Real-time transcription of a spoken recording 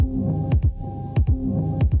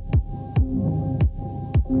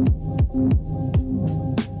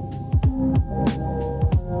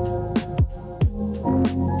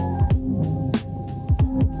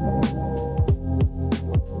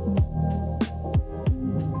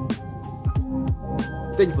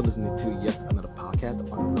Thank you for listening to Yes Another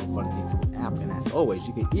Podcast on the Real Fun DC app. And as always,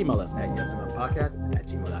 you can email us at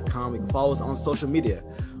yesanotherpodcast@gmail.com. You can follow us on social media,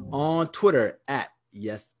 on Twitter at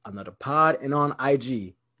Yes Another Pod, and on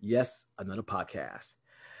IG, Yes Another Podcast.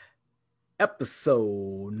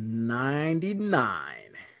 Episode 99.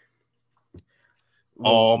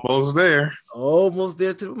 Almost there. Almost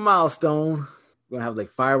there to the milestone. We're gonna have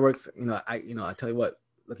like fireworks. I tell you what,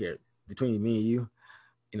 look here, between me and you,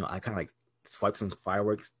 I kind of like swiped some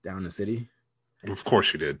fireworks down the city. Of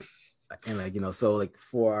course you did. And so like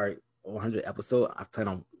for our 100 episode, I plan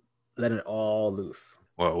on letting it all loose.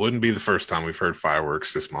 Well, it wouldn't be the first time we've heard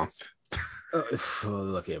fireworks this month.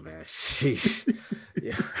 Look here, man. Sheesh.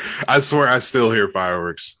 Yeah. I swear I still hear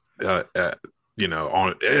fireworks. On at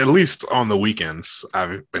least on the weekends,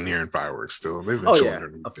 I've been hearing fireworks still. They've been chilling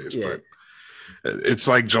during the days, but it's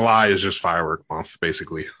like July is just firework month,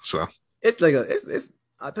 basically. So it's like it's.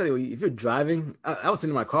 I'll tell you, if you're driving, I was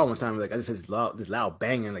sitting in my car one time, like I just heard this loud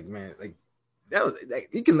banging, like man, like that was like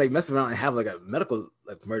you can like mess around and have like a medical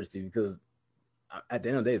like emergency because at the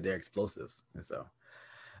end of the day they're explosives, and so.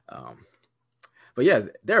 But yeah,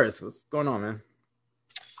 Darius, what's going on, man?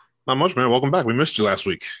 Not much, man. Welcome back. We missed you last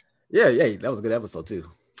week. Yeah, that was a good episode too.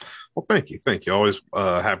 Well, thank you. Always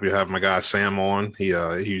happy to have my guy Sam on. He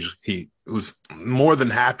was more than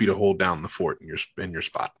happy to hold down the fort in your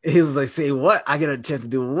spot. He was like, "Say what? I get a chance to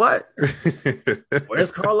do what?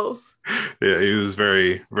 Where's Carlos?" Yeah, he was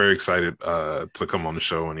very, very excited to come on the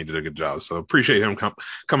show, and he did a good job. So appreciate him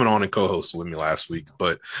coming on and co-hosting with me last week.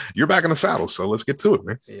 But you're back in the saddle, so let's get to it,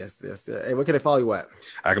 man. Yes. Hey, where can I follow you at?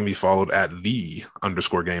 I can be followed at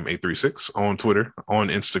 _game836 on Twitter, on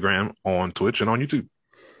Instagram, on Twitch, and on YouTube.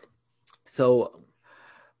 So,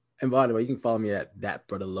 and by the way, you can follow me at That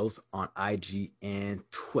Brother Los on IG and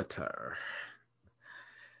Twitter.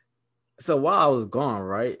 So while I was gone,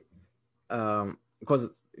 right? Of course,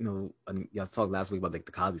 y'all talked last week about like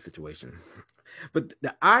the Cosby situation, but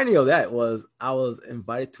the irony of that was I was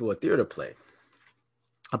invited to a theater play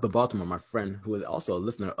up in Baltimore. My friend, who is also a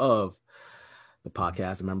listener of the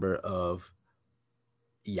podcast, a member of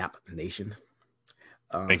Yap Nation.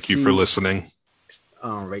 Thank you for listening.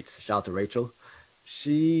 Shout out to Rachel.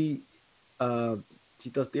 She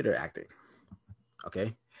does theater acting.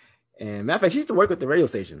 Okay. And matter of fact, she used to work with the radio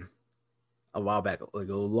station a while back, like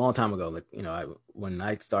a long time ago. Like, when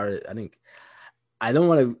I started, I think I don't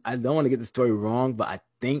want to get the story wrong, but I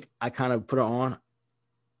think I kind of put her on.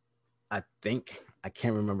 I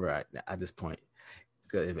can't remember at this point.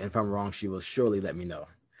 If I'm wrong, she will surely let me know.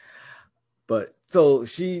 But so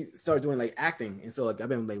she started doing like acting, and so like I've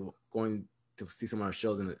been like going to see some of her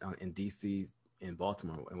shows in DC, in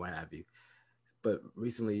Baltimore, and what have you. But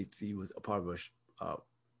recently, she was a part of a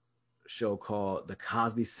show called The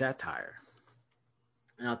Cosby Satire,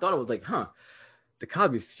 and I thought it was like, The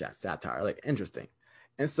Cosby Satire, like interesting.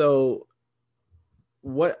 And so,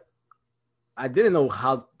 what I didn't know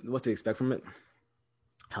what to expect from it.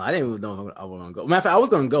 I didn't even know if I was gonna go. Matter of fact, I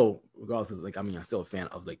was gonna go regardless. Because, like, I'm still a fan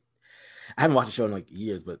of like. I haven't watched the show in like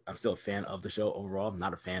years, but I'm still a fan of the show overall. I'm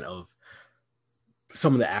not a fan of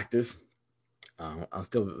some of the actors.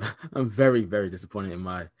 I'm very, very disappointed in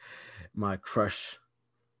my crush,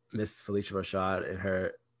 Miss Felicia Rashad, and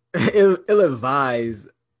her ill-advised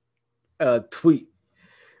tweet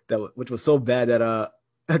which was so bad that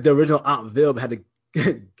the original Aunt Viv had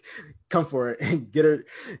to come for it and get her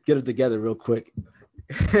together real quick.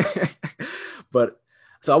 But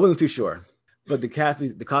so I wasn't too sure. But the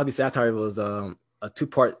Cosby Satire was a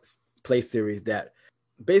 2-part play series that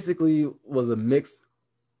basically was a mix.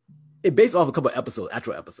 It based off a couple of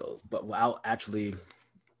actual episodes, but without actually,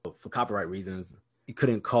 for copyright reasons, you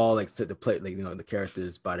couldn't call like the play the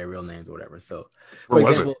characters by their real names or whatever. So, for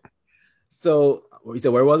example, so you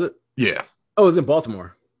said where was it? Yeah. Oh, it was in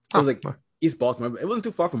Baltimore. It was like East Baltimore. It wasn't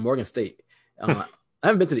too far from Morgan State. I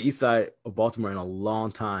haven't been to the east side of Baltimore in a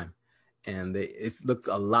long time, and it looks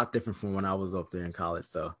a lot different from when I was up there in college.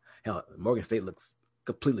 So, hell, Morgan State looks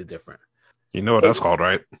completely different. You know what that's called,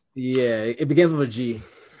 right? Yeah, it begins with a G.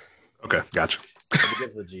 Okay, gotcha. It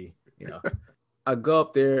begins with a G. I go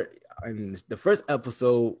up there, and the first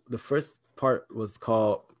part was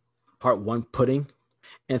called Part 1 Pudding,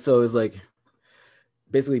 and so it's like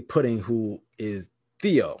basically Pudding, who is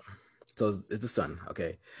Theo, so it's the son.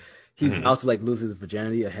 Okay, he also like loses his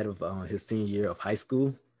virginity ahead of his senior year of high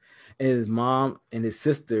school, and his mom and his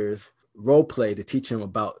sisters role play to teach him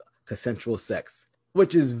about consensual sex,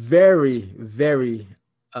 which is very, very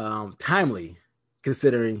timely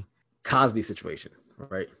considering Cosby situation,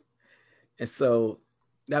 right? And so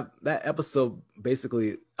that episode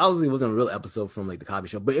basically obviously wasn't a real episode from like the Cosby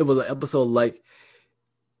Show, but it was an episode like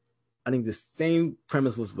I think the same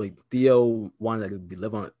premise was like Theo wanted to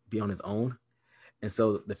be on his own, and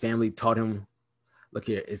so the family taught him, look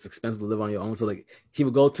here, it's expensive to live on your own. So like he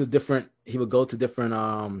would go to different.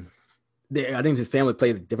 I think his family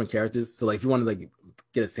played different characters. So like if you wanted to like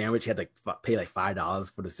get a sandwich, he had to like pay like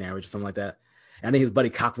 $5 for the sandwich or something like that. And I think his buddy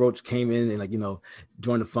Cockroach came in and like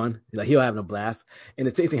joined the fun. Like he was having a blast. And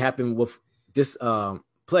the same thing happened with this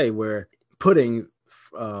play where Pudding,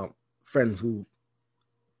 friend who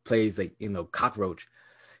plays like Cockroach,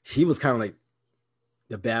 he was kind of like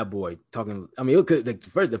the bad boy talking. I mean,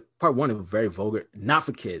 the part one was very vulgar, not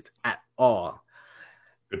for kids at all.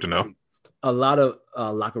 Good to know. A lot of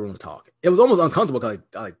locker room talk. It was almost uncomfortable because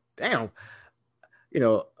like damn,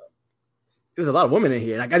 there's a lot of women in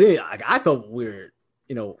here. Like I felt weird,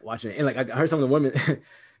 watching it. And like I heard some of the women,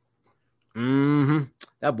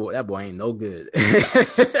 that boy ain't no good.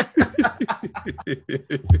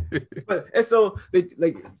 So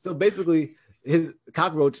basically his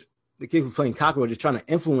Cockroach, the kid who's playing Cockroach, is trying to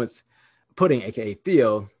influence Pudding, aka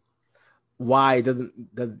Theo, why you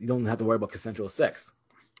don't have to worry about consensual sex.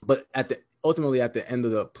 But ultimately at the end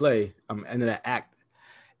of the play, end of that act,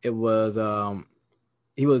 it was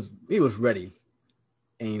he was ready,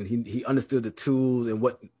 and he understood the tools and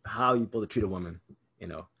how you're supposed to treat a woman,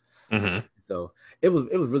 Mm-hmm. So it was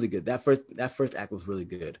really good. That first act was really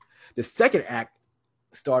good. The second act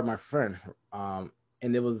starred my friend, and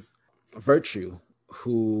it was Virtue,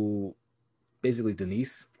 who basically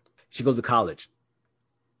Denise. She goes to college,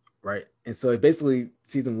 right? And so it's basically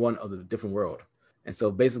season 1 of the Different World. And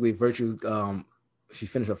so basically Virtue, she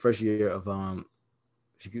finished her first year of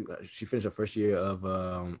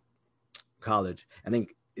college. I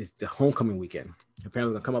think it's the homecoming weekend. Her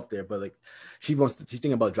parents are gonna come up there, but like she's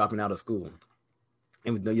thinking about dropping out of school,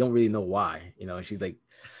 and you don't really know why. And she's like,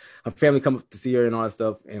 her family comes to see her and all that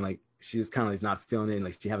stuff, and like she's kind of like not feeling it, and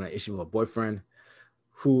like she's having an issue with a boyfriend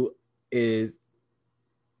who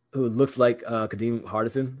looks like Kadeem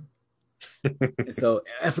Hardison. And so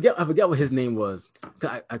I forget what his name was.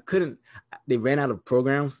 I couldn't. They ran out of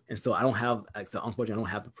programs, and so I don't have. So unfortunately, I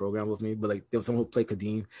don't have the program with me. But like there was someone who played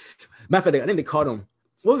Kadeem. Matter of fact, I think they called him.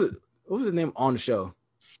 What was his name on the show?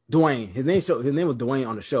 Dwayne. His name was Dwayne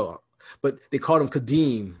on the show, but they called him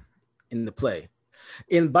Kadeem in the play.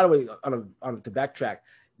 And by the way, to backtrack,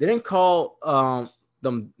 they didn't call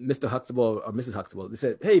them Mr. Huxtable or Mrs. Huxtable. They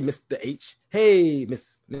said, "Hey, Mr. H. Hey,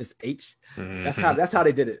 Miss H." Mm-hmm. That's how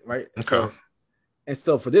they did it, right? Okay.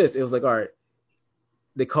 So for this, it was like, all right.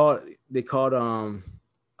 They called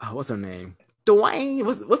what's her name? Dwayne.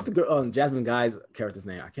 What's the girl? Jasmine Guy's character's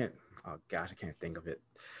name? I can't think of it.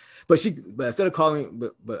 But instead of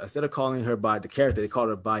calling her by the character, they called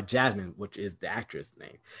her by Jasmine, which is the actress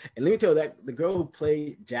name. And let me tell you that the girl who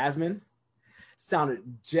played Jasmine sounded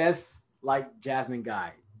just like Jasmine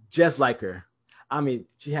Guy, just like her. I mean,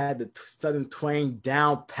 she had the Southern twang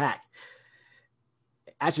down pat.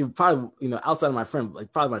 Actually, probably outside of my friend,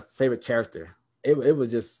 like probably my favorite character. It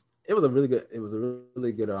was a really good.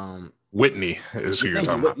 Whitney is who you're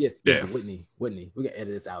talking about. Yes, yeah. Whitney. We can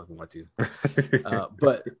edit this out if we want to.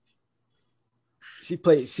 But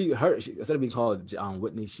instead of being called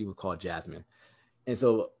Whitney, she was called Jasmine. And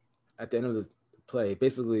so at the end of the play,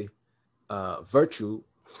 basically, Virtue,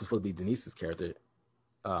 who's supposed to be Denise's character,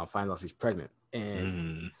 finds out she's pregnant,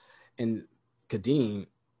 and Kadeem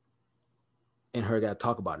and her got to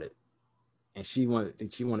talk about it, and she wanted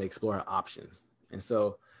to explore her options, and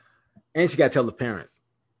she got to tell the parents.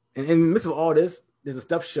 And in the midst of all this, there's a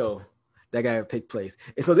step show that got to take place.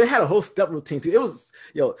 And so they had a whole step routine too. It was,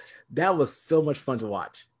 that was so much fun to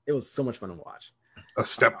watch. It was so much fun to watch. A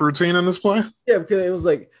step routine in this play? Yeah, because it was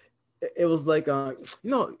like,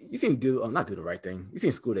 you seen not Do the Right Thing. You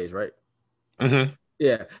seen School Days, right? Mm-hmm.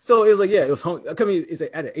 Yeah. So it was like, it was home. I mean, it's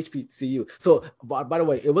at an HBCU. So by the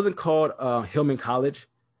way, it wasn't called Hillman College.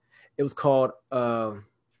 It was called, I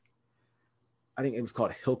think it was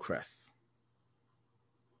called Hillcrest.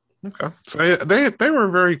 Okay, so they were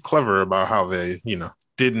very clever about how they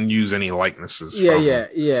didn't use any likenesses.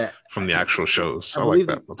 From the actual shows. I like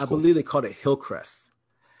that. That's cool. I believe they called it Hillcrest.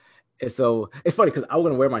 And so it's funny because I was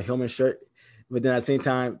gonna wear my Hillman shirt, but then at the same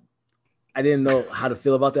time, I didn't know how to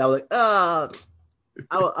feel about that. I was like,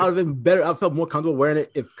 I would have been better. I felt more comfortable wearing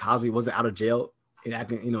it if Cosby wasn't out of jail and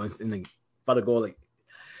acting, in the about to go like,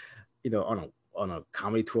 on a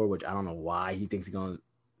comedy tour, which I don't know why he thinks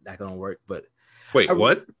that's gonna work, but wait,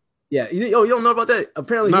 what? Yeah, you don't know about that?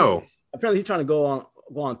 Apparently, no. Apparently, he's trying to go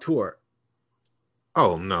on tour.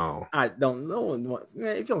 Oh no! I don't know,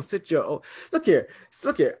 man. If you don't sit your look here.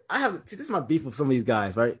 This is my beef with some of these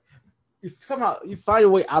guys, right? If somehow you find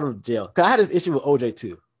your way out of jail, because I had this issue with OJ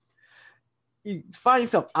too. you find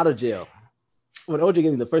yourself out of jail when OJ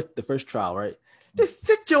getting the first trial, right? Just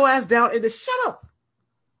sit your ass down and just shut up.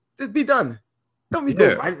 Just be done. Don't be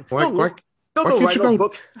going right. Don't go write no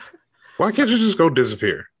book. Why can't you just go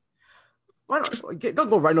disappear? Don't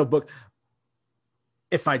go write no book.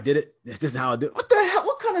 If I did it, this is how I do it. What the hell?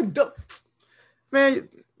 What kind of dumb man?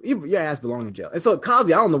 Your ass belong in jail. And so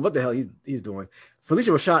Cosby, I don't know what the hell he's doing. Phylicia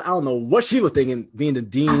Rashad, I don't know what she was thinking, being the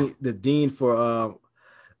dean for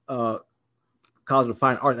College of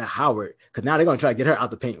Fine Arts at Howard, because now they're gonna try to get her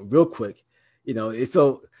out the paint real quick. You know, it's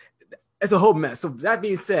a whole mess. So that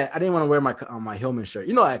being said, I didn't want to wear my Hillman shirt.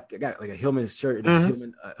 You know, I got like a Hillman shirt and a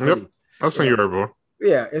Hillman hoodie. Yep, I've seen you before.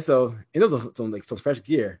 Yeah, and so it was some fresh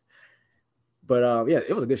gear. But yeah,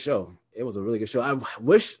 it was a good show. It was a really good show. I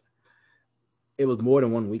wish it was more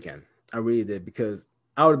than one weekend. I really did, because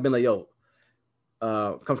I would have been like, yo,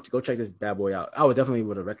 come go check this bad boy out. I would definitely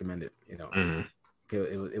would have recommended, you know.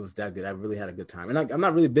 It was that good. I really had a good time. And I'm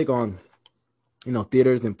not really big on, you know,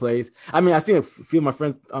 theaters and plays. I mean, I've seen a few of my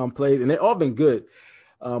friends plays, and they've all been good.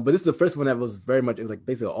 But this is the first one that was very much, it was like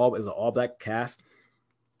basically an all black cast.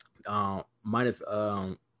 Minus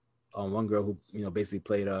one girl who, you know, basically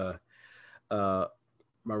played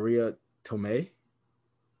Maria Tomei.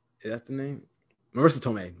 That's the name? Marissa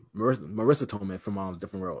Tomei from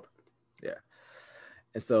Different World. Yeah.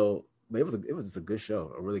 And so, but it was just a good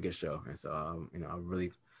show, a really good show. And so, you know, I'm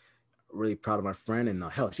really, really proud of my friend. And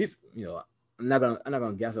hell, she's, you know, I'm not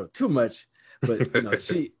gonna gas her too much, but you know,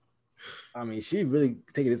 she really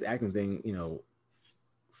taking this acting thing, you know,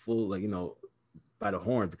 full, like, you know, by the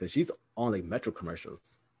horn, because she's on like Metro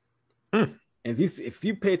commercials. And if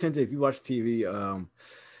you pay attention, if you watch TV,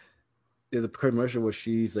 there's a commercial where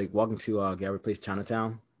she's like walking to Gary Place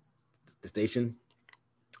Chinatown, the station,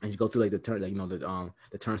 and you go through like the turn, like, you know,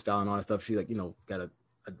 the turnstile and all that stuff. She, like, you know, got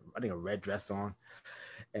I think a red dress on,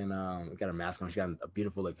 and got a mask on. She got a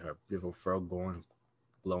beautiful, like, her beautiful fro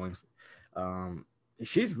glowing.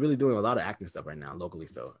 She's really doing a lot of acting stuff right now locally,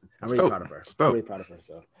 so I'm really proud of her. I'm really proud of her.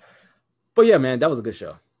 So, but yeah, man, that was a good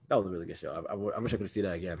show. That was a really good show. I wish I could see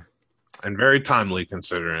that again. And very timely,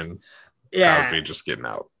 considering Cosby just getting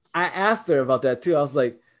out. I asked her about that too. I was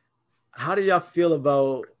like, how do y'all feel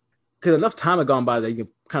about, because enough time had gone by that you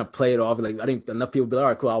can kind of play it off. Like, I think enough people be like, all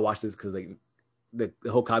right, cool, I'll watch this, because like the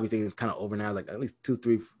whole Cosby thing is kind of over now. Like, at least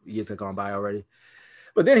 2-3 years have gone by already.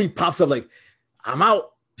 But then he pops up like, I'm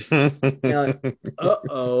out. Like,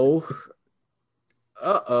 uh-oh,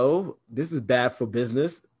 this is bad for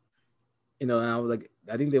business. You know, and I was like,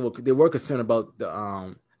 I think they were concerned about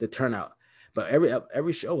the turnout, but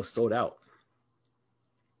every show was sold out.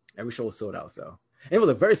 Every show was sold out. So it was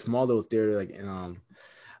a very small little theater, like in I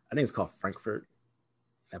think it's called Frankfurt,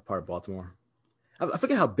 that part of Baltimore. I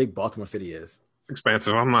forget how big Baltimore City is. It's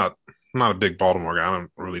expansive. I'm not a big Baltimore guy. I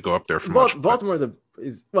don't really go up there for much. Baltimore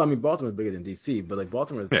is Baltimore's bigger than DC, but like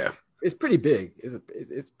Baltimore is, it's pretty big.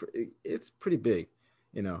 It's pretty big,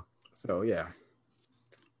 you know. So yeah.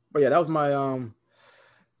 But yeah, that was my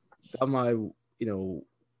you know,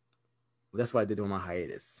 that's what I did on my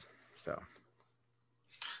hiatus. So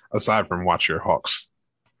aside from watch your Hawks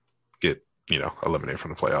get, you know, eliminated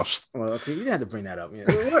from the playoffs. Well, okay, you didn't have to bring that up. You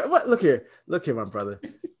know, what? Look here, my brother.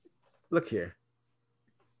 Look here.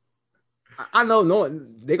 I know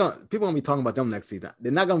people gonna be talking about them next season.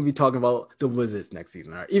 They're not gonna be talking about the Wizards next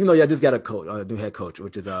season. All right? Even though y'all just got a new head coach,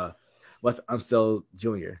 which is Wes Unseld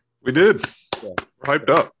Jr. We did. Yeah. We're hyped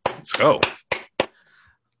up. Let's go.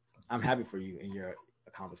 I'm happy for you and your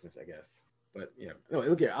accomplishments, I guess. But yeah,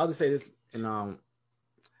 look here. I'll just say this, and it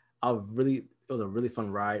was a really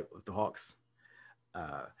fun ride with the Hawks.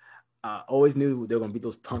 I always knew they were gonna beat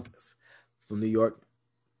those punks from New York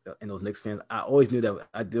and those Knicks fans. I always knew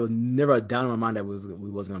that. There was never a doubt in my mind that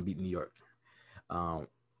we wasn't gonna beat New York.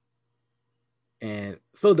 And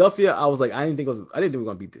Philadelphia, I was like, I didn't think we were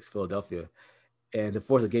gonna beat this Philadelphia. And to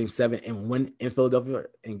force a Game 7 and win in Philadelphia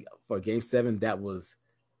and for Game 7, that was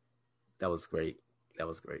great. That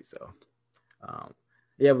was great. So,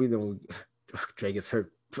 yeah, we know Dre gets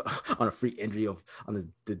hurt on a freak injury on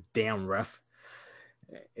the damn ref,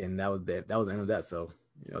 and that was that. That was the end of that. So,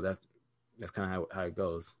 you know, that's kind of how it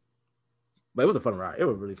goes. But it was a fun ride. It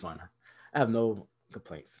was really fun. I have no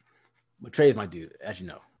complaints. But Trey is my dude, as you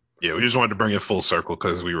know. Yeah, we just wanted to bring it full circle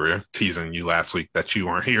because we were teasing you last week that you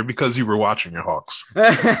weren't here because you were watching your Hawks.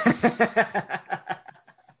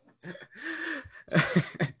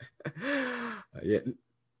 Yeah,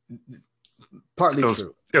 partly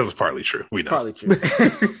true. It was partly true. We know. Partly true.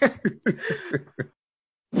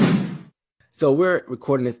 So we're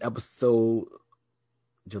recording this episode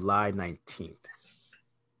July 19th,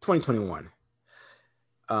 2021.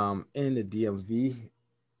 In the DMV,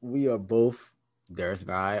 we are both, Darius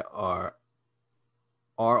and I, are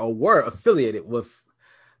or were affiliated with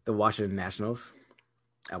the Washington Nationals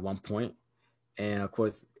at one point. And of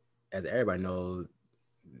course, as everybody knows,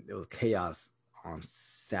 there was chaos on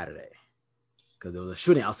Saturday because there was a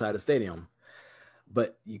shooting outside the stadium.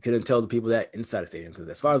 But you couldn't tell the people that inside the stadium because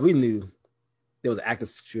as far as we knew, there was an active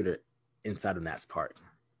shooter inside of Nats Park.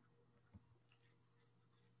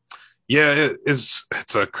 Yeah, it's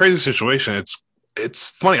a crazy situation. It's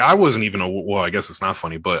funny. I wasn't even well. I guess it's not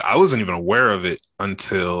funny, but I wasn't even aware of it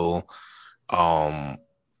until I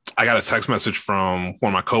got a text message from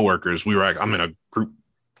one of my coworkers. I'm in a group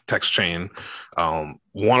text chain.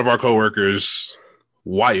 One of our coworkers'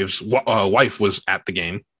 wife was at the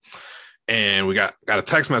game, and we got a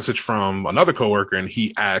text message from another coworker, and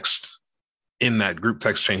he asked in that group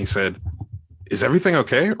text chain. He said, "Is everything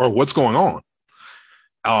okay, or what's going on?"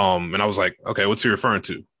 And I was like, "Okay, what's he referring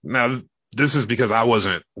to?" Now, this is because I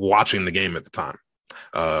wasn't watching the game at the time.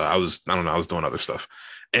 I was doing other stuff.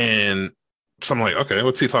 And so I'm like, okay,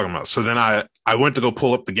 what's he talking about? So then I went to go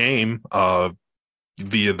pull up the game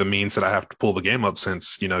via the means that I have to pull the game up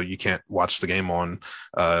since, you can't watch the game on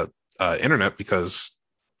internet because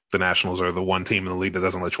the Nationals are the one team in the league that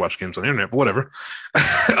doesn't let you watch games on the internet, but whatever.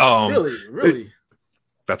 Really?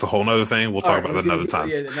 That's a whole nother thing. We'll talk about that another time.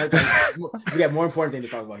 Yeah, we got more important things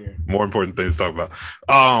to talk about here. More important things to talk about.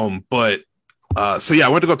 So yeah, I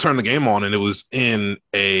went to go turn the game on, and it was in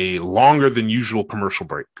a longer than usual commercial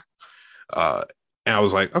break. And I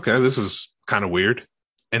was like, okay, this is kind of weird.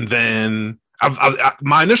 And then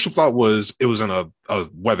my initial thought was it was in a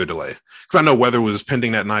weather delay because I know weather was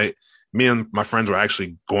pending that night. Me and my friends were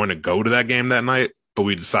actually going to go to that game that night, but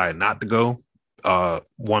we decided not to go.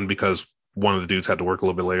 One, because one of the dudes had to work a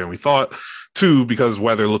little bit later than we thought. Two, because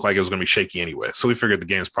weather looked like it was going to be shaky anyway. So we figured the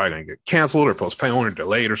game's probably going to get canceled or postponed or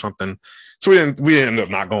delayed or something. So we ended up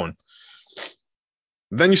not going.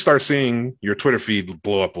 Then you start seeing your Twitter feed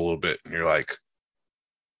blow up a little bit. And you're like,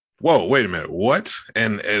 whoa, wait a minute, what?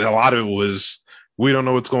 And a lot of it was, we don't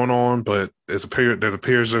know what's going on, but there's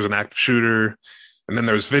an active shooter. And then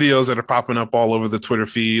there's videos that are popping up all over the Twitter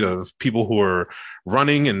feed of people who are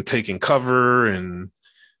running and taking cover. And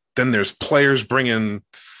then there's players bringing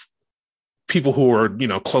people who are,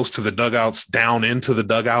 close to the dugouts down into the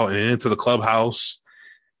dugout and into the clubhouse.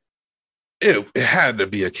 It had to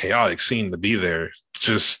be a chaotic scene to be there.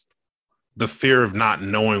 Just the fear of not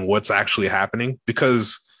knowing what's actually happening,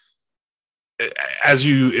 because as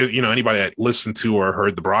anybody that listened to or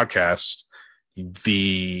heard the broadcast,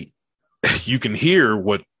 you can hear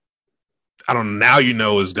what I don't know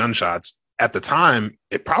now is gunshots. At the time,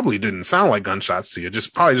 it probably didn't sound like gunshots to you.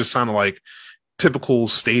 It probably just sounded like typical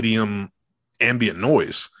stadium ambient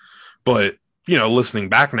noise. But, listening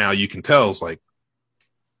back now, you can tell it's like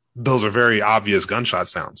those are very obvious gunshot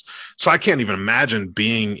sounds. So I can't even imagine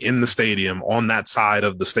being in the stadium on that side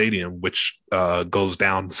of the stadium, which goes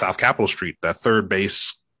down South Capitol Street, that third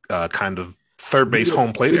base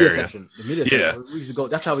home plate area. Section.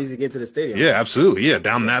 That's how easy to get to the stadium. Yeah, absolutely. Yeah,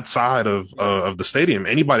 down that side of the stadium.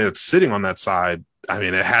 Anybody that's sitting on that side, I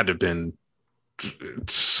mean, it had to have been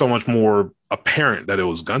so much more apparent that it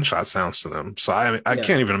was gunshot sounds to them. So I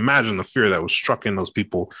can't even imagine the fear that was struck in those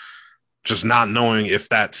people, just not knowing if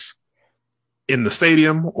that's in the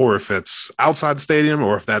stadium or if it's outside the stadium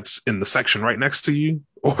or if that's in the section right next to you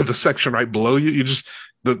or the section right below you. You just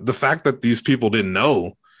the fact that these people didn't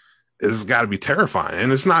know has got to be terrifying.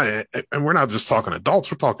 And it's not, and we're not just talking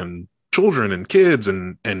adults, we're talking children and kids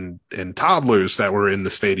and toddlers that were in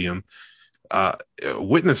the stadium,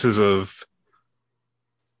 witnesses of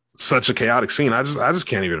such a chaotic scene. I just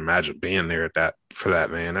can't even imagine being there for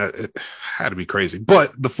that, man. It had to be crazy.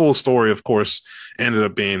 But the full story, of course, ended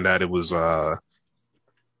up being that it was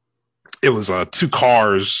two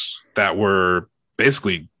cars that were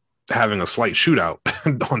basically having a slight shootout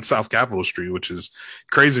on South Capitol Street, which is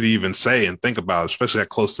crazy to even say and think about, especially that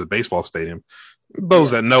close to the baseball stadium.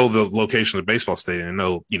 Those that know the location of the baseball stadium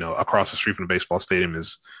know, across the street from the baseball stadium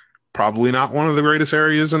is probably not one of the greatest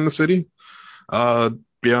areas in the city.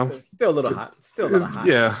 It's still a little hot.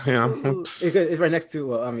 Yeah. It's right next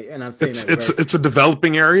to. And I'm saying it's a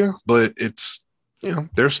developing area, but it's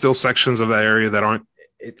there's still sections of that area that aren't.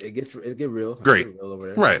 It gets real. Great, real over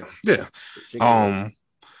there. Right? Yeah.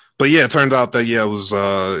 But yeah, it turns out that it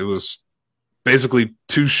was basically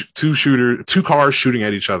two cars shooting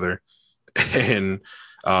at each other, and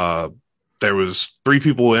there was 3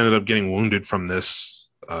 people who ended up getting wounded from this.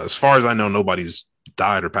 As far as I know, nobody's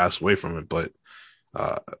died or passed away from it, but.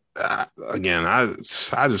 Again, I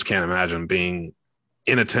just can't imagine being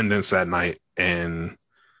in attendance that night and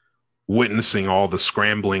witnessing all the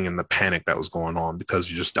scrambling and the panic that was going on,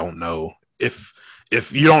 because you just don't know if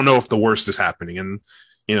you don't know if the worst is happening. And,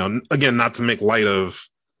 you know, again, not to make light of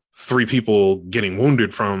 3 people getting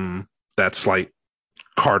wounded from that slight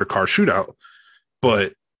car-to-car shootout,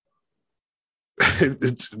 but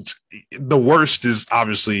the worst is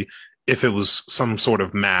obviously if it was some sort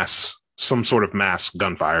of mass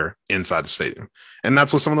gunfire inside the stadium. And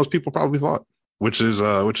that's what some of those people probably thought, which is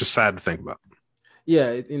sad to think about.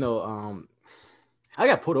 Yeah, you know, I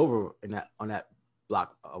got pulled over on that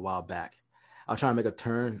block a while back. I was trying to make a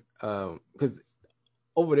turn because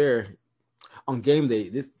over there on game day,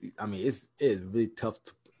 it's really tough.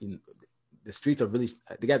 The streets are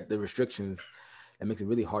they got the restrictions that makes it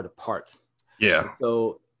really hard to park. Yeah. And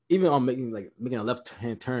so even on making a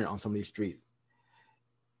left-hand turn on some of these streets,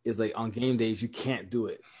 it's like on game days you can't do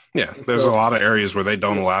it. Yeah, there's a lot of areas where they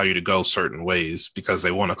don't allow you to go certain ways because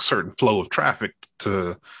they want a certain flow of traffic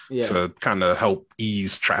to kind of help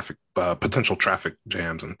ease traffic, potential traffic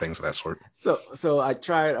jams and things of that sort. So I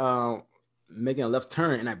tried making a left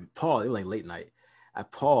turn and I paused. It was like late night. I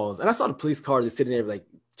paused and I saw the police car just sitting there like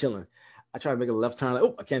chilling. I tried to make a left turn, like,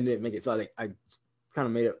 oh, I can't make it. So I kind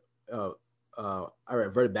of made it. I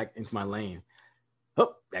reverted back into my lane.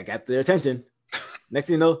 Oh, I got their attention. Next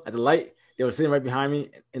thing you know, at the light, they were sitting right behind me,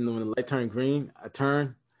 and when the light turned green, I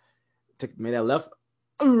turned, made that left.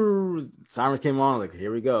 Ooh, sirens came on. Like,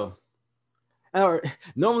 here we go.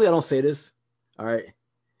 Normally, I don't say this, all right,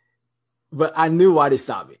 but I knew why they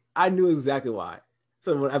stopped me. I knew exactly why.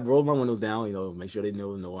 So when I rolled my windows down, you know, make sure they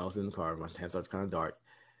knew no one else in the car. My hands started kind of dark,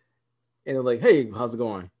 and they're like, "Hey, how's it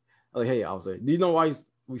going?" I was like, "Hey," I was like, "Do you know why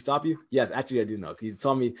we stop you?" Yes, actually, I do know. He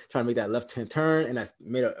saw me trying to make that left-hand turn, and I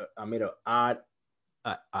made an odd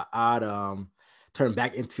turn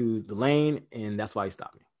back into the lane, and that's why he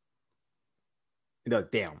stopped me. You know,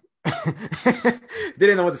 damn. They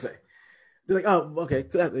didn't know what to say. They're like, "Oh, okay,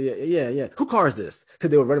 yeah. Who car is this?" Because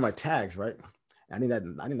they were running my tags, right? I think that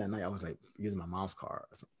night I was like using my mom's car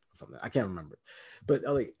or something. I can't remember, but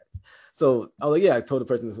I was like, yeah. I told the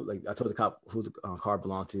person I told the cop who the car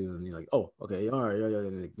belonged to, and he's like, "Oh, okay, all right, yeah."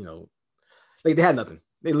 And, you know, like they had nothing.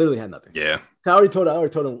 They literally had nothing. Yeah. I already told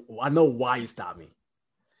him, I know why you stopped me.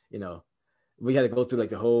 You know, we had to go through like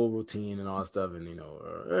the whole routine and all that stuff, and you know,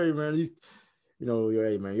 hey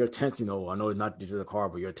man, you're tense. You know, I know it's not just a car,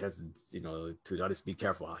 but you're tense. You know, to just be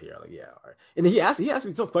careful out here. Like, yeah, all right. And then he asked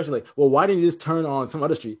me some question like, well, why didn't you just turn on some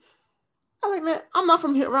other street? I'm like, man, I'm not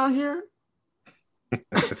from here around here.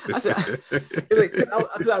 I said,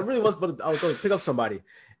 I really was, but I was going to pick up somebody.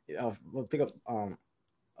 Pick up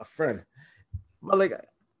a friend, but like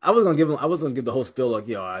I was gonna give the whole spiel like,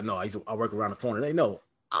 yo, I know I work around the corner. They know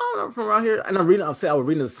I'm not from around here, and I was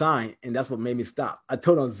reading the sign, and that's what made me stop. I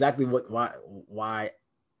told them exactly why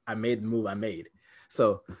I made the move I made.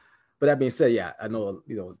 So, but that being said, yeah, I know,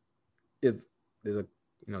 you know, there's a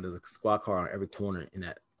squad car on every corner in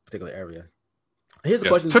that particular area. Here's the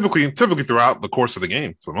question. Typically throughout the course of the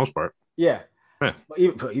game, for the most part. Yeah.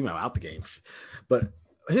 Even out the game. But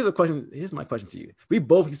here's a question. Here's my question to you. We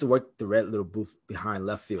both used to work the red little booth behind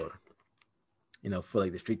left field, you know, for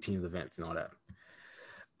like the street teams events and all that.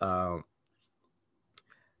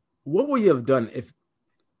 What would you have done if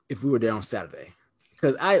we were there on Saturday?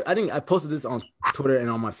 Because I think I posted this on Twitter and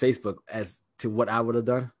on my Facebook as to what I would have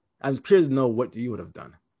done. I'm curious to know what you would have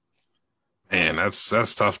done. Man,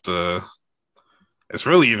 that's tough to. It's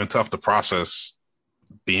really even tough to process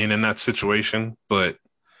being in that situation. But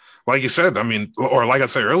like you said, I mean, or like I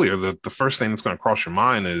said earlier, the first thing that's going to cross your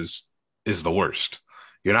mind is the worst.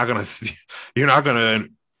 You're not gonna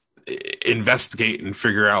investigate and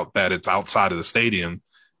figure out that it's outside of the stadium.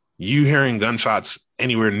 You hearing gunshots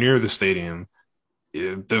anywhere near the stadium,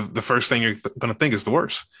 the first thing you're going to think is the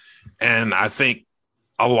worst. And I think,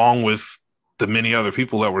 along with the many other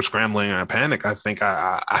people that were scrambling in a panic, I think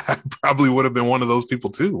I probably would have been one of those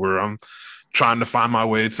people too, where I'm trying to find my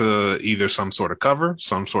way to either some sort of cover,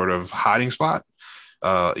 some sort of hiding spot.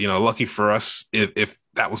 Lucky for us, if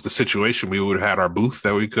that was the situation, we would have had our booth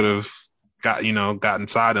that we could have got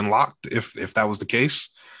inside and locked if that was the case.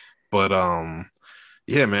 But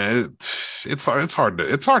yeah, man, it's hard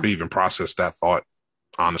to even process that thought,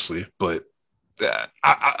 honestly. But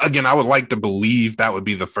I would like to believe that would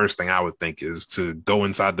be the first thing I would think, is to go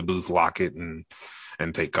inside the booth, lock it, and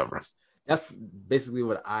take cover. That's basically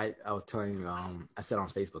what I was telling you. I said on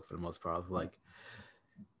Facebook for the most part. I was like,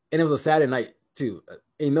 and it was a Saturday night too.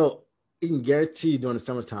 You know, you can guarantee during the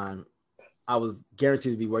summertime, I was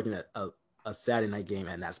guaranteed to be working at a Saturday night game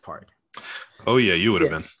at Nats Park. Oh yeah, you would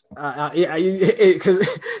have been.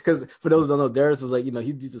 Because for those who don't know, Darius was like, you know,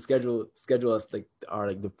 he used to schedule us like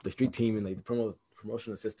the street team and like the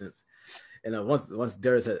promotional assistants. And once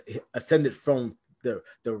Darius had ascended from the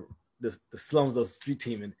slums of street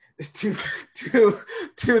teaming to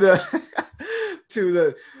the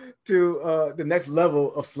to the next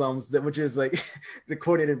level of slums, which is like the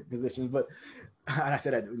coordinator position. But and I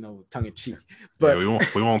said that tongue in cheek. But yeah,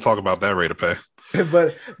 we won't talk about that rate of pay.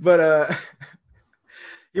 But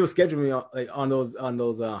he was scheduling me on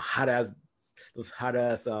those hot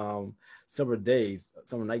ass summer days,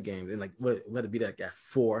 summer night games, and like we had to be there at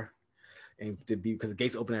 4. And to be because the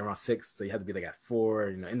gates open at around 6, so you have to be like at 4.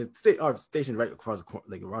 And our station right across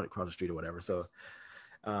the street or whatever. So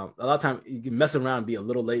a lot of time you can mess around and be a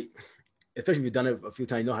little late, especially if you've done it a few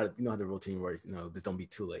times. You know how the routine works. Just don't be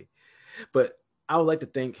too late. But I would like to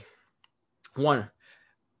think one.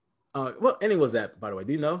 What inning was that, by the way?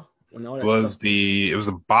 Do you know? It was the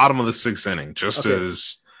bottom of the 6th inning, just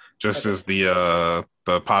as the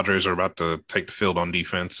Padres are about to take the field on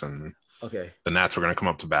defense, and the Nats were going to come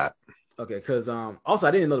up to bat. Okay, because also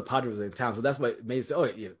I didn't know the Padres was in town, so that's what made it say, oh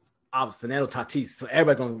yeah, Fernando Tatis. So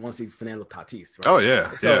everybody's going to want to see Fernando Tatis, right? Oh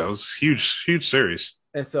yeah, it was huge series.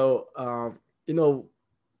 And so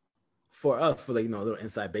for us, for a little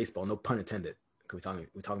inside baseball, no pun intended, because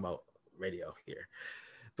we're talking about radio here.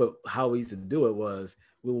 But how we used to do it was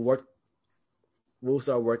we'll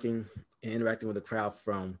start working and interacting with the crowd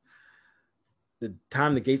from the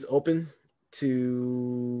time the gates open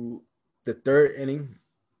to the 3rd inning.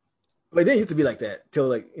 Like, they used to be like that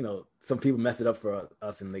till some people messed it up for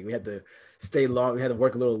us, and we had to stay long. We had to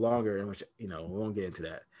work a little longer, and which we won't get into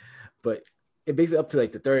that. But it basically up to the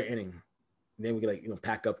 3rd inning, and then we could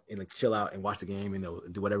pack up and chill out and watch the game and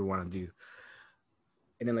do whatever we want to do.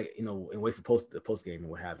 And then and wait for the post game and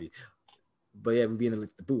what have you. But yeah, we'd be in the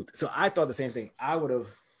booth. So I thought the same thing. I would have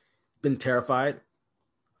been terrified,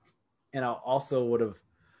 and I also would have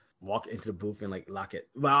walked into the booth and lock it.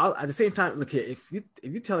 Well, at the same time, look here. If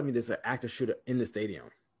you telling me there's an active shooter in the stadium,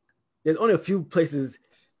 there's only a few places,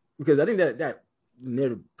 because I think that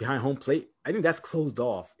near behind home plate, I think that's closed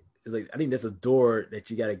off. It's I think there's a door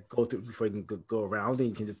that you got to go through before you can go around. I don't think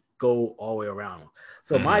you can just go all the way around.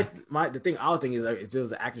 So the thing I would think is if there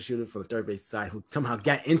was an active shooter from the third base side who somehow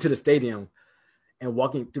got into the stadium and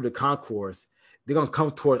walking through the concourse, they're gonna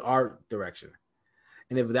come toward our direction.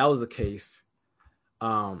 And if that was the case,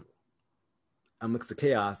 amidst the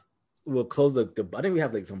chaos, we'll close the I think we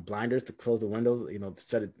have some blinders to close the windows, to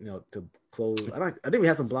shut it, to close. I think we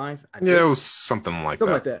have some blinds. It was something like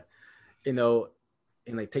that. And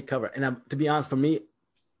take cover. And to be honest, for me,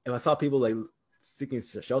 if I saw people seeking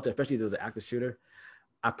shelter, especially if there was an active shooter,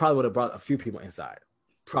 I probably would have brought a few people inside.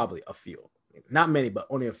 Probably a few, not many, but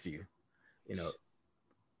only a few.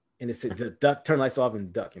 And it's to duck, turn lights off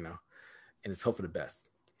and duck. And it's hope for the best.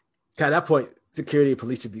 At that point, security and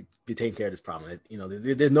police should be taking care of this problem.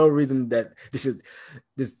 There's no reason that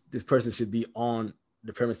this person should be on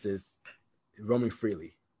the premises roaming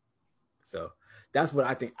freely. So that's what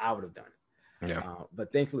I think I would have done. Yeah.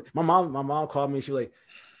 But thankfully, my mom called me. She was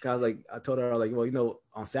I told her well,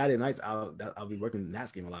 on Saturday nights I'll be working the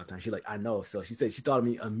Nats game a lot of times. She's I know. So she said she thought of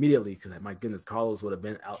me immediately because my goodness, Carlos would have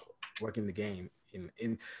been out working the game and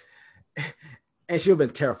she would have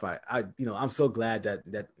been terrified. I'm so glad that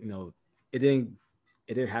it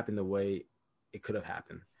didn't happen the way it could have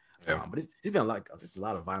happened. Yeah. But it's been there's a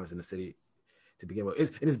lot of violence in the city to begin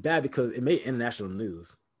with. It's bad because it made international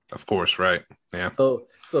news. Of course, right? Yeah. So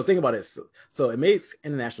think about it. So it made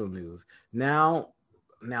international news. Now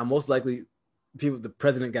most likely, the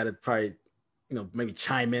president got to probably, maybe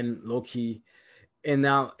chime in low key, and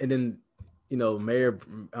then Mayor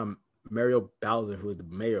Mario Bowser, who is the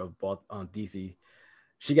mayor of DC,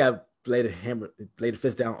 she got laid a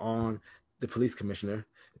fist down on the police commissioner.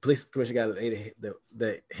 The police commissioner got laid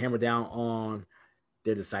the hammer down on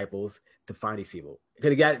their disciples to find these people.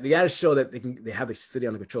 Because they got to show that they have the city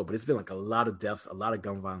under control. But it's been a lot of deaths, a lot of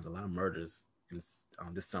gun violence, a lot of murders this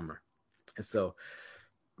summer. And so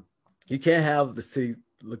you can't have the city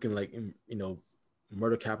looking like,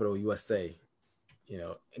 murder capital USA,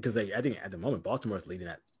 because I think at the moment Baltimore is leading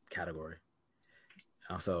that category.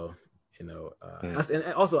 So, and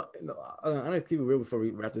also, I'm gonna keep it real before we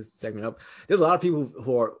wrap this segment up. There's a lot of people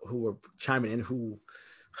who are chiming in who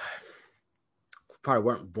probably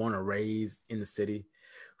weren't born or raised in the city,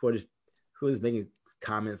 who are just making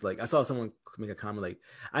comments. I saw someone make a comment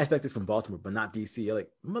I expect this from Baltimore, but not DC. You're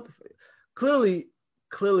clearly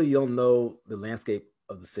you don't know the landscape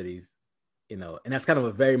of the cities, and that's kind of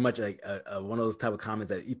a very much one of those type of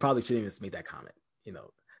comments that you probably shouldn't even make that comment, you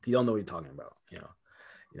don't know what you're talking about, and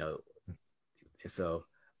so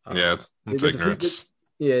it's ignorance.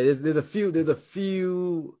 There's a few,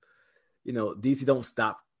 DC don't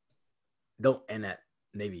stop don't end at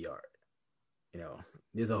Navy Yard.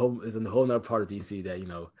 There's a whole other part of DC that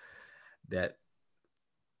that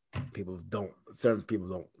certain people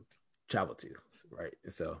don't travel to, right?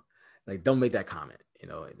 And so, like, don't make that comment,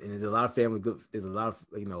 And there's a lot of there's a lot of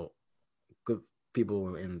good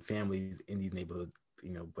people and families in these neighborhoods,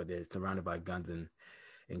 but they're surrounded by guns and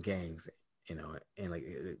gangs, and like,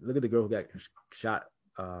 look at the girl who got shot,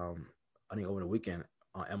 I think over the weekend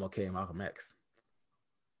on MLK and Malcolm X.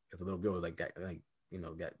 It's a little girl like that,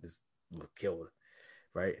 got this killed,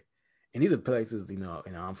 right? And these are places,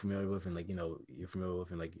 I'm familiar with, and you're familiar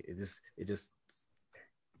with, and like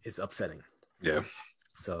it's upsetting. Yeah.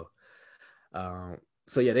 So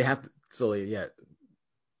yeah, they have to. So yeah,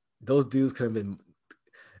 those dudes could have been.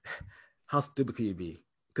 How stupid could you be?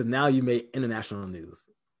 Because now you made international news,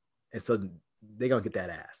 and so they're gonna get that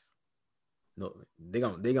ass. No, they're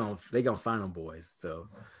gonna find them boys. So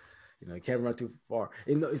you can't run too far.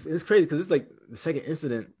 It's crazy because it's like the second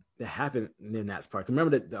incident that happened near Nats Park.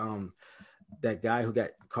 Remember that guy who got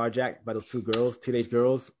carjacked by those two girls, teenage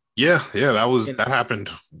girls? Yeah, that happened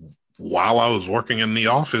while I was working in the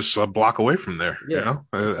office a block away from there. Yeah,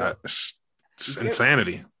 it's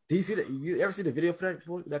insanity. Do you see that? You ever see the video for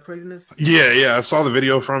that craziness? Yeah, I saw the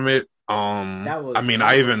video from it. Even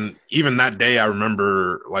that day, I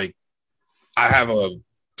remember, like,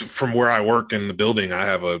 from where I work in the building, I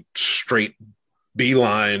have a straight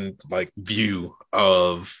beeline like view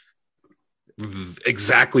of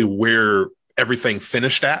exactly where everything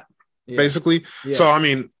finished at, basically. Yeah. So,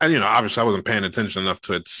 obviously I wasn't paying attention enough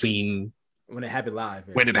to it seen when it happened live.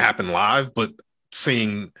 When it happened live, but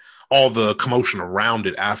seeing all the commotion around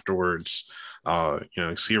it afterwards,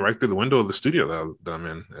 you see it right through the window of the studio that I'm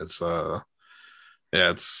in. It's a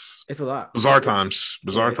lot. Bizarre times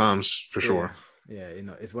for sure. Yeah,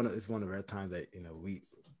 it's one of the rare times that we,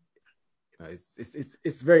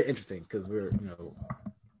 it's very interesting because we're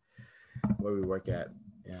where we work at,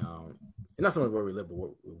 and not so much where we live, but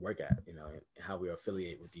where we work at, and how we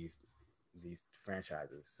affiliate with these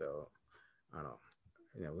franchises. So I don't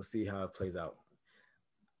know, we'll see how it plays out.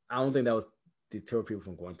 I don't think that was deter people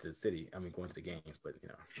from going to the city. Going to the games, but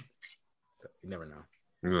so you never know.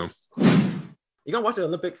 Yeah. You gonna watch the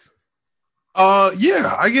Olympics?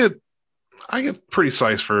 Yeah, I get pretty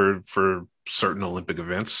psyched for certain Olympic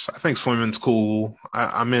events. I think swimming's cool.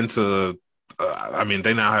 I'm into.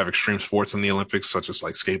 They now have extreme sports in the Olympics, such as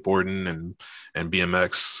like skateboarding and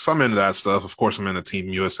BMX. So I'm into that stuff. Of course, I'm into Team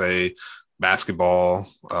USA, basketball,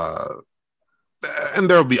 and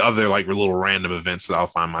there'll be other like little random events that I'll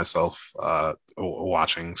find myself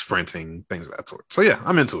watching, sprinting, things of that sort. So yeah,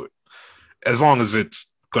 I'm into it, as long as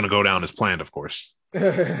it's going to go down as planned, of course.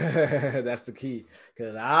 That's the key,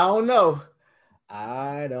 because I don't know.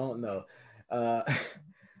 I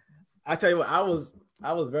tell you what, I was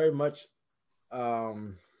very much. I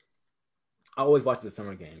always watch the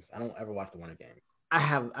summer games. I don't ever watch the winter game.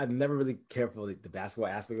 I've never really cared for the basketball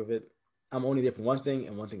aspect of it. I'm only there for one thing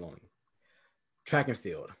and one thing only: track and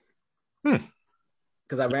field.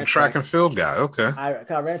 Because I ran track and field guy. Okay.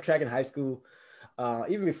 I ran track in high school.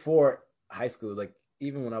 Even before high school, like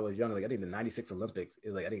even when I was young, like I think the '96 Olympics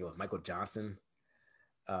is like, I think it was Michael Johnson.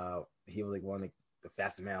 He was like one of the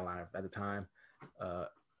fastest man alive at the time. And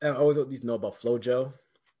I always at least know about FloJo.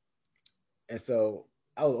 And so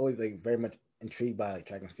I was always like very much intrigued by like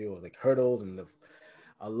track and field, like hurdles, and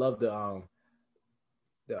I love the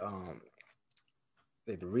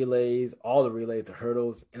relays, all the relays, the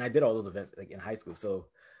hurdles, and I did all those events like in high school. So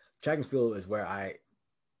track and field is where I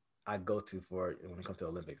go to for when it comes to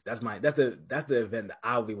Olympics. That's the event that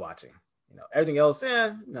I'll be watching. Everything else,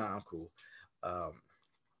 I'm cool.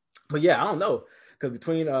 But yeah, I don't know, because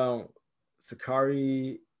between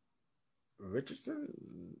Sha'Carri Richardson,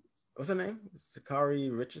 what's her name?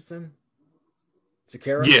 Sha'Carri Richardson?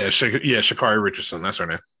 Shakira? Yeah, Sha'Carri Richardson. That's her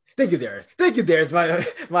name. Thank you, Darius.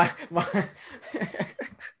 My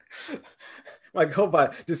my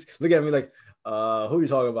co-pilot just look at me like, who are you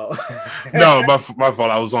talking about? No, my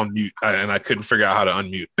fault. I was on mute and I couldn't figure out how to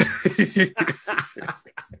unmute.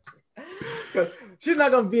 She's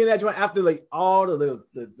not gonna be in that joint after like all the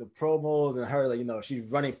promos and her, like, she's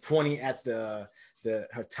running, pointing at her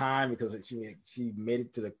time because she made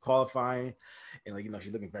it to the qualifying, and like,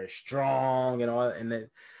 she's looking very strong and all, and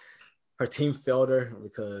then her team failed her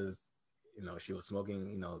because she was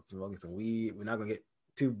smoking some weed. We're not gonna get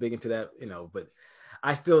too big into that, but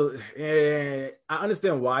I still I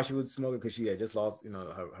understand why she was smoking, because she had just lost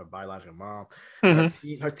her biological mom.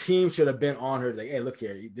 Mm-hmm. Her team should have been on her like, hey, look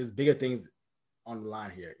here, there's bigger things on the line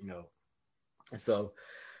here, and so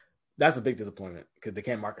that's a big disappointment because they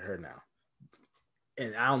can't market her now.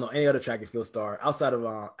 and I don't know any other track and field star outside of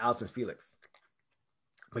Allyson Felix.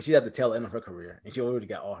 But she's at the tail end of her career, and she already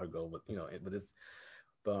got all her gold. But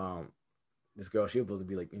this girl, she was supposed to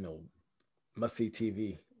be like, must see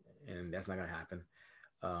TV, and that's not gonna happen.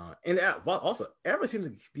 And also, everyone seems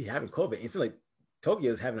to be having COVID. It's like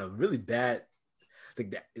Tokyo is having a really bad,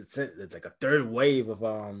 it's like a third wave of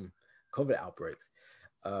COVID outbreaks.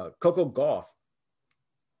 Coco Gauff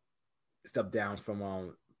stepped down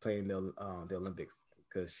from playing the Olympics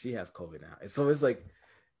because she has COVID now, and so it's like,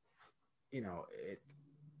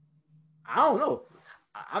 I don't know.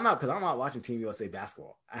 I'm not watching Team USA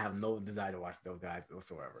basketball. I have no desire to watch those guys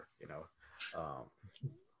whatsoever.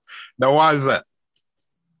 Now, why is that?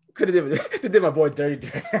 Could have did my boy dirty.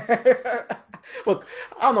 Look,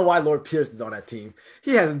 I don't know why Lord Pierce is on that team.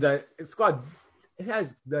 He hasn't done squad. He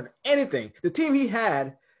hasn't done anything. The team he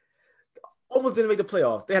had almost didn't make the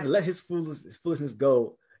playoffs. They had to let his foolishness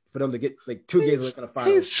go for them to get like 2 games away from the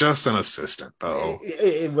finals. He's just an assistant, though.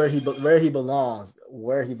 Where he belongs.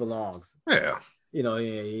 Yeah. He's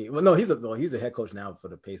a head coach now for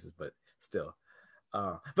the Pacers, but still.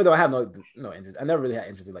 But no, I have no interest. I never really had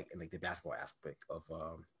interest in the basketball aspect of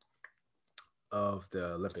the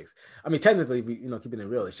Olympics. I mean, technically, if we keeping it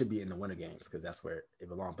real, it should be in the Winter Games because that's where it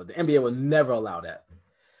belongs. But the NBA will never allow that.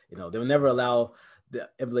 They will never allow the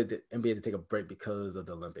NBA to take a break because of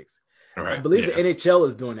the Olympics. Right. I believe the NHL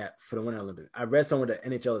is doing that for the Winter Olympics. I read somewhere that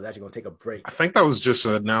NHL is actually going to take a break. I think that was just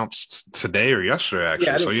announced today or yesterday,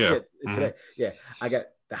 actually. Today. Yeah, I got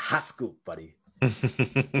the hot scoop, buddy.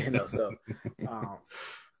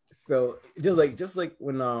 So just like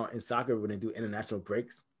when in soccer when they do international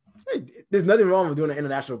breaks, hey, there's nothing wrong with doing an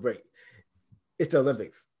international break. It's the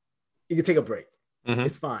Olympics. You can take a break. Mm-hmm.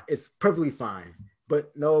 It's fine. It's perfectly fine.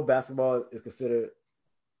 But no, basketball is considered.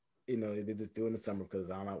 They just do it in the summer because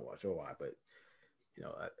I'm not sure why. But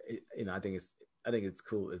I think it's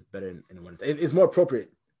cool. It's better in the winter. It's more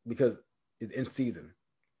appropriate because it's in season.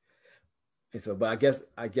 And so, but I guess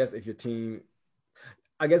if your team,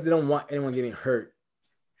 I guess they don't want anyone getting hurt.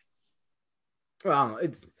 Well, I don't know.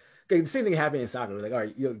 It's the same thing happened in soccer. Like, all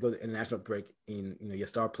right, you go to international break, and your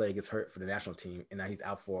star player gets hurt for the national team, and now he's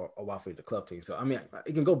out for a while for the club team. So I mean,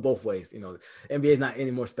 it can go both ways. NBA is not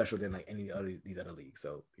any more special than like any other these other leagues.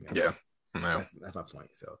 So yeah, no. That's my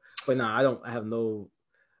point. So, but no, I have no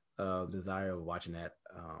desire of watching that.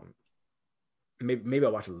 Maybe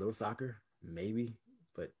I'll watch a little soccer, maybe,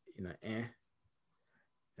 but I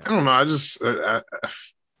don't know.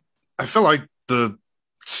 I feel like the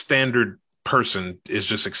standard person is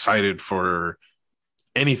just excited for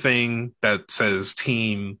anything that says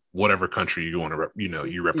team whatever country you want to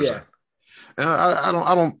you represent. Yeah.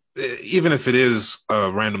 I don't even if it is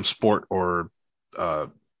a random sport or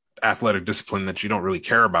athletic discipline that you don't really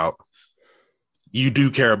care about, you do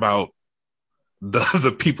care about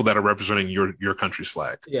the people that are representing your country's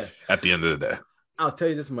flag. Yeah. At the end of the day, I'll tell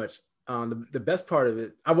you this much. The best part of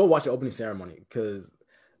it, I will watch the opening ceremony because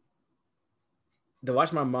to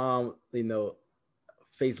watch my mom,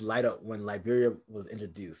 face light up when Liberia was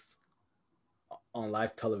introduced on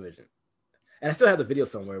live television, and I still have the video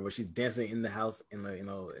somewhere where she's dancing in the house and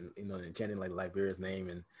and chanting like Liberia's name,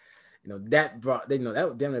 and that brought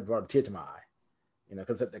that damn near brought a tear to my eye,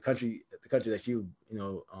 because the country that she was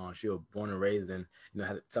born and raised in,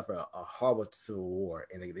 had to suffer a horrible civil war,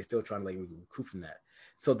 and they're still trying to recoup from that.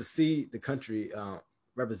 So to see the country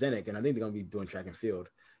represented, and I think they're going to be doing track and field,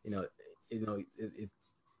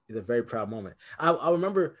 it's a very proud moment. I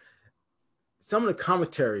remember some of the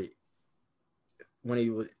commentary when he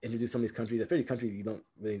would introduce some of these countries, especially countries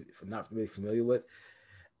not really familiar with,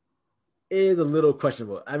 is a little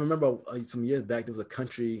questionable. I remember some years back there was a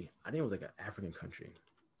country, I think it was like an African country,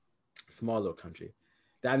 small little country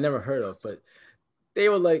that I've never heard of, but they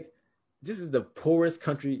were like, "This is the poorest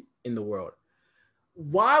country in the world."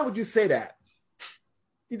 Why would you say that?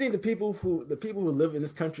 You think the people who live in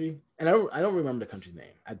this country, and I don't remember the country's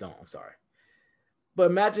name. I don't. I'm sorry. But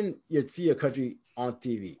imagine you see your country on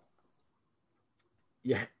TV.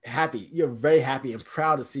 You're happy. You're very happy and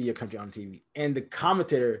proud to see your country on TV. And the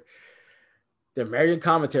American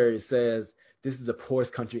commentator says, "This is the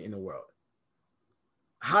poorest country in the world."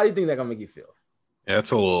 How do you think that's gonna make you feel? Yeah,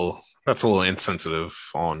 that's a little insensitive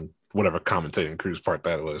on whatever commentating crew's part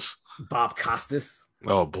that was. Bob Costas.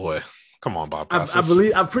 Oh boy. Come on, Bob Costas.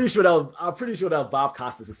 I'm pretty sure that was Bob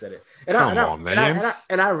Costas who said it. And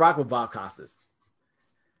I rock with Bob Costas.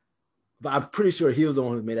 But I'm pretty sure he was the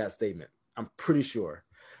one who made that statement. I'm pretty sure.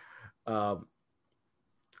 That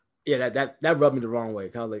rubbed me the wrong way.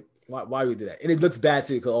 Kind of like, why would you do that? And it looks bad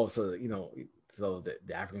too, because also, so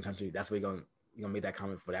the African country, that's where you're gonna make that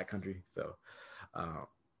comment for that country. So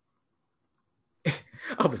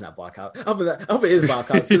I hope it's not blockhouse. I hope it is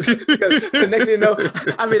blockhouse. Because next thing you know,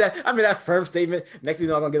 I mean that firm statement. Next thing you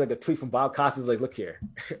know, I'm gonna get like a tweet from Bob Costas like, look here,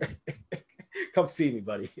 come see me,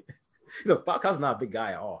 buddy. Bob Costas is not a big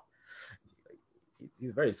guy at all. He's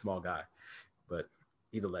a very small guy, but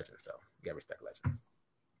he's a legend. So you gotta respect legends.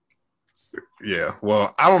 Yeah.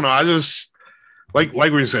 Well, I don't know. I just like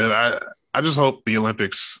we said. I just hope the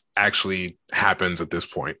Olympics actually happens at this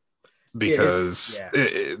point. Because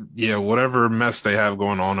whatever mess they have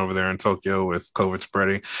going on over there in Tokyo with COVID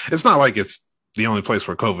spreading, it's not like it's the only place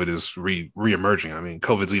where COVID is re-emerging. I mean,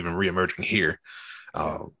 COVID's even re-emerging here,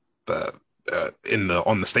 on the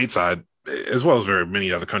state side, as well as very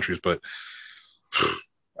many other countries. But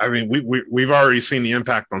I mean, we've already seen the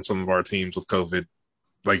impact on some of our teams with COVID.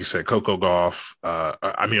 Like you said, Coco Gauff.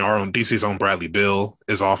 I mean, our own DC's own Bradley Beal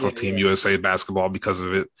is off of Team USA basketball because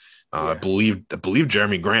of it. I believe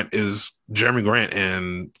Jeremy Grant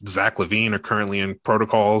and Zach LaVine are currently in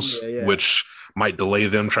protocols, which might delay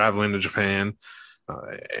them traveling to Japan.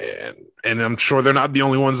 And I'm sure they're not the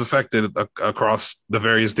only ones affected across the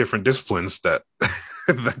various different disciplines that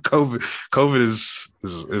that COVID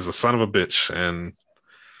is a son of a bitch. And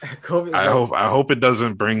I hope it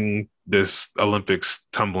doesn't bring this Olympics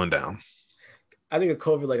tumbling down. I think of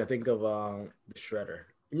COVID like I think of the Shredder.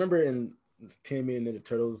 Remember in Teenage Mutant Ninja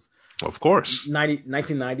Turtles? Of course.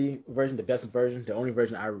 1990 version, the best version, the only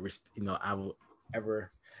version I will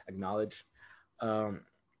ever acknowledge.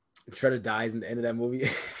 Shredder dies in the end of that movie.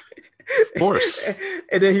 Of course.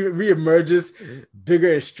 And then he reemerges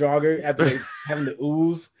bigger and stronger after having the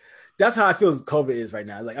ooze. That's how I feel COVID is right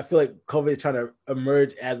now. Like I feel like COVID is trying to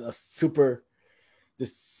emerge as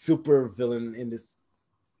this super villain, and this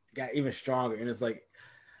got even stronger. And it's like,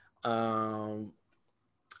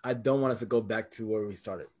 I don't want us to go back to where we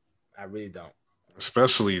started. I really don't.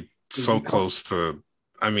 Especially so close to,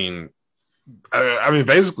 I mean,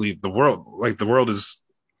 basically the world has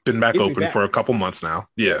been back open for a couple months now.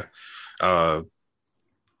 Yeah.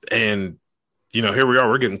 And, here we are,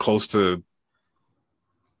 we're getting close to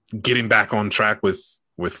getting back on track with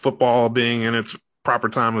football being in its proper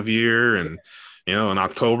time of year. And, in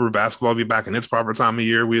October, basketball will be back in its proper time of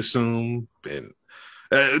year, we assume. And,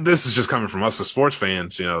 this is just coming from us as sports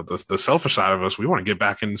fans. The selfish side of us, we want to get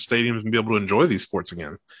back in the stadiums and be able to enjoy these sports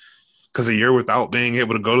again. Because a year without being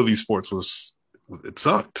able to go to these sports it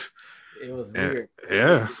sucked. It was weird.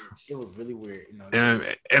 Yeah, it was really weird. And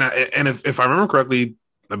if I remember correctly,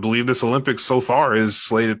 I believe this Olympics so far is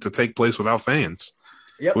slated to take place without fans.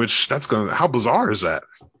 Yep. Which how bizarre is that?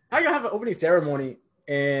 How you gonna have an opening ceremony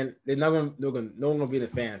and they're not gonna no one gonna be in the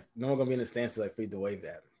fans, no one gonna be in the stands to free to wave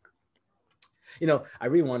that. I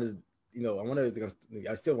really wanted,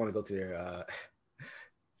 I still want to go to their,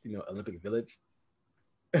 Olympic Village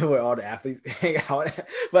where all the athletes hang out.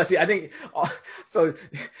 But see, I think, so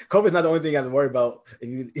COVID is not the only thing you have to worry about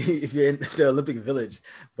if you're in the Olympic Village.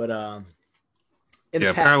 But,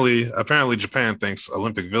 apparently Japan thinks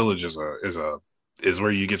Olympic Village is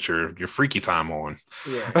where you get your freaky time on.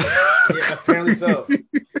 Yeah, apparently so.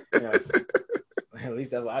 At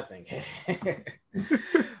least that's what I think.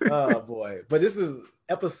 Oh boy. But this is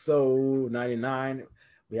episode 99.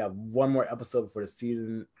 We have one more episode before the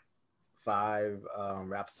season 5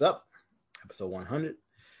 wraps up. Episode 100.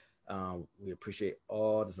 We appreciate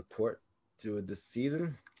all the support through this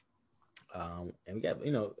season. And we got,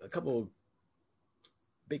 a couple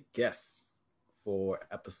big guests for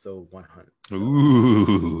episode 100. So,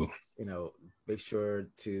 ooh. Make sure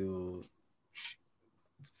to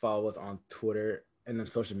follow us on Twitter and on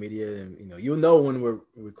social media, and you'll know when we're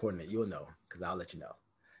recording it. You'll know because I'll let you know.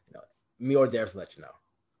 Me or Darius will let you know.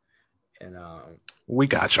 And we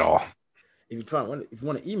got y'all. If you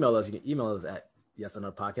want to email us, you can email us at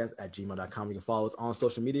yesanotherpodcast@gmail.com. You can follow us on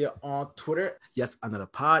social media on Twitter, Yes Another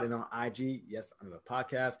Pod, and on IG, Yes Another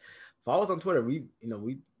Podcast. Follow us on Twitter. We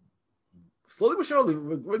slowly but surely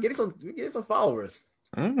we're getting some followers.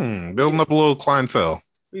 Building up a little clientele.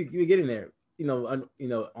 We're getting there. On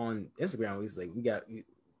Instagram,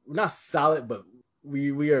 we're not solid, but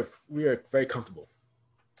we are very comfortable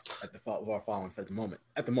at our following at the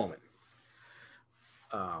moment.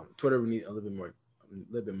 Twitter, we need a little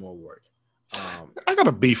bit more work. I got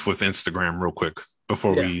a beef with Instagram real quick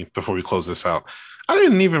before we close this out. I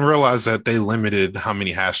didn't even realize that they limited how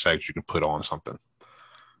many hashtags you can put on something.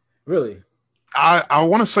 Really? I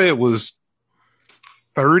want to say it was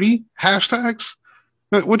 30 hashtags.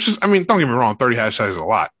 Which is, don't get me wrong, 30 hashtags is a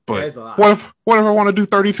lot. But a lot. What if I want to do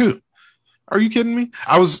 32? Are you kidding me?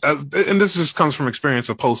 And this just comes from experience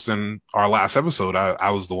of posting our last episode.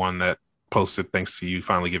 I was the one that posted, thanks to you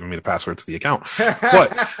finally giving me the password to the account.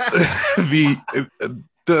 But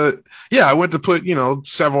I went to put,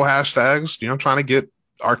 several hashtags, trying to get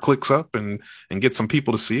our clicks up and get some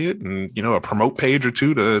people to see it, and a promote page or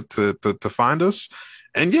two to find us.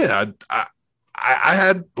 And yeah, I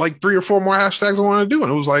had like 3 or 4 more hashtags I wanted to do,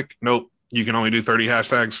 and it was like, nope, you can only do 30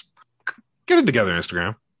 hashtags. Get it together,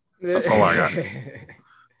 Instagram. That's all I got.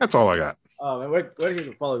 That's all I got. Oh man, where do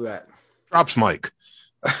you follow that? Drops Mike.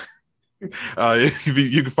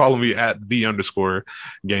 You can follow me at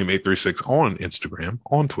 _game836 on Instagram,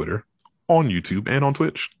 on Twitter, on YouTube, and on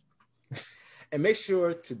Twitch. And make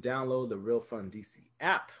sure to download the Real Fun DC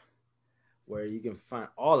app, where you can find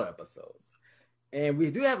all our episodes. And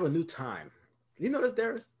we do have a new time. You notice,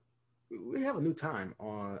 Darius? We have a new time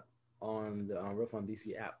on the Real Fun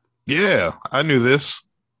DC app. Yeah, I knew this.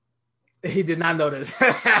 He did not notice.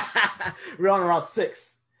 We're on around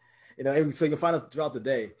 6. So you can find us throughout the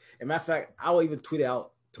day. As a matter of fact, I will even tweet it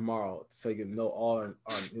out tomorrow so you can know all our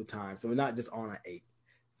new time. So we're not just on at 8.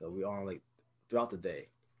 So we're on like throughout the day,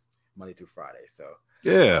 Monday through Friday. So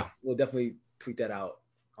yeah, we'll definitely tweet that out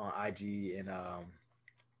on IG and on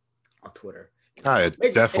Twitter. I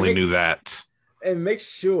definitely knew that. And make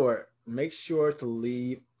sure to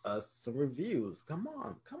leave us some reviews. Come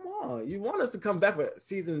on. You want us to come back for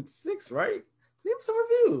season 6, right? Leave some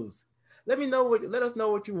reviews. Let us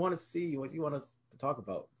know what you want to see, what you want us to talk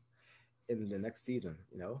about in the next season.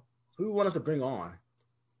 Who you want us to bring on.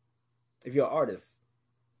 If you're an artist,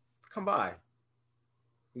 come by.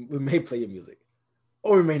 We may play your music,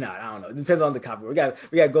 or we may not. I don't know. It depends on the copy. We got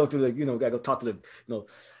to go through we got to go talk to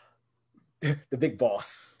the big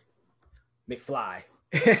boss, McFly.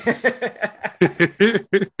 Shout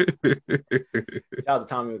out to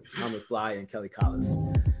Tommy McFly and Kelly Collins.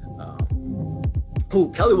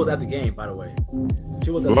 Kelly was at the game, by the way.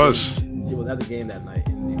 She was at the game that night.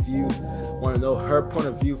 And if you want to know her point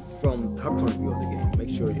of view of the game, make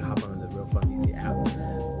sure you hop on the Real Fun DC app,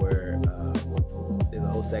 where there's a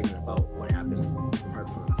whole segment about what happened from her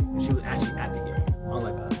point of view. And she was actually at the game,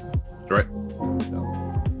 unlike us. Right. So,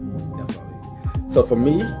 definitely. So for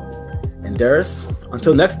me and Darius,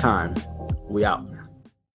 until next time, we out.